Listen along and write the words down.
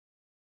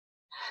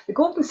The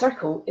Golden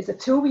Circle is a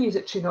tool we use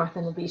at True North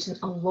Innovation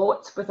a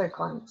lot with our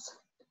clients.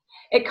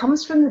 It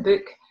comes from the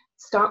book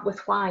Start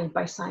With Why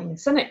by Simon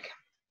Sinek.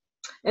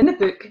 In the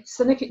book,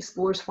 Sinek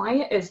explores why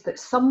it is that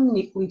some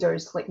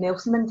leaders like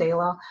Nelson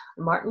Mandela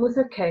and Martin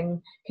Luther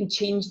King can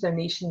change their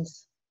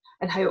nations,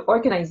 and how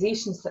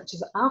organisations such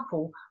as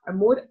Apple are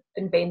more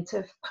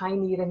inventive,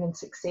 pioneering and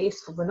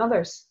successful than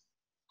others.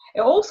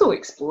 It also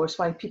explores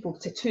why people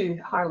tattoo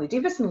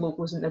Harley-Davidson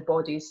logos on their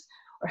bodies,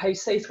 or how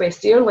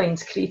Southwest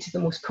Airlines created the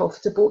most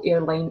profitable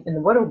airline in the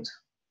world.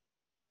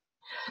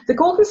 The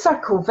Golden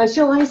Circle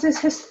visualises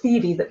his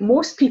theory that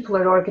most people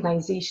or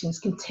organisations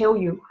can tell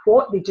you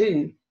what they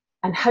do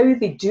and how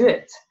they do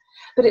it,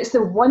 but it's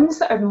the ones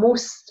that are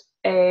most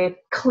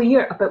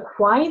clear about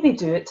why they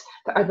do it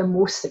that are the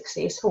most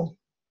successful.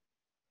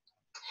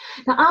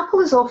 Now, Apple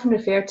is often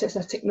referred to as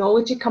a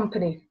technology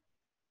company,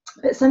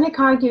 but Sinek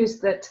argues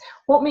that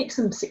what makes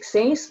them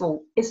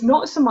successful is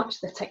not so much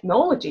the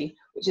technology,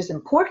 which is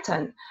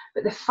important,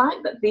 but the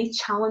fact that they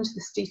challenge the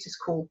status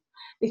quo.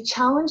 They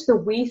challenge the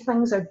way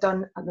things are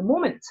done at the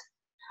moment.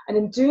 And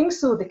in doing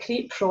so, they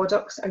create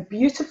products that are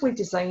beautifully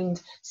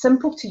designed,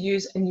 simple to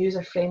use and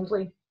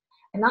user-friendly.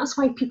 And that's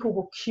why people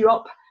will queue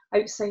up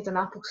outside an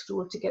Apple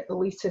store to get the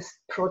latest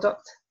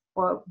product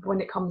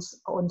when it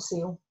comes on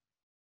sale.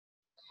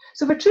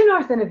 So for True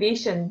North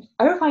Innovation,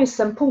 our why is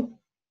simple.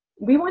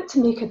 We want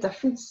to make a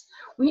difference.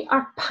 We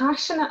are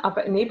passionate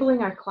about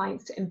enabling our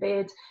clients to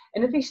embed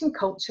innovation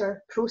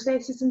culture,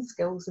 processes and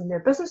skills in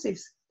their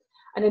businesses,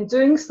 and in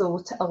doing so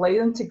to allow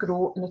them to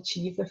grow and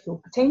achieve their full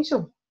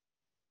potential.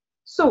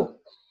 So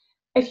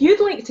if you'd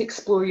like to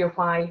explore your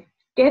why,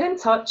 get in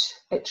touch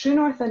at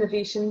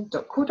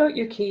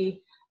truenorthinnovation.co.uk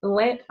and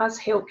let us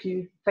help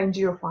you find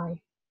your why.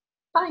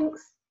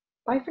 Thanks.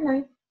 Bye for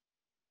now.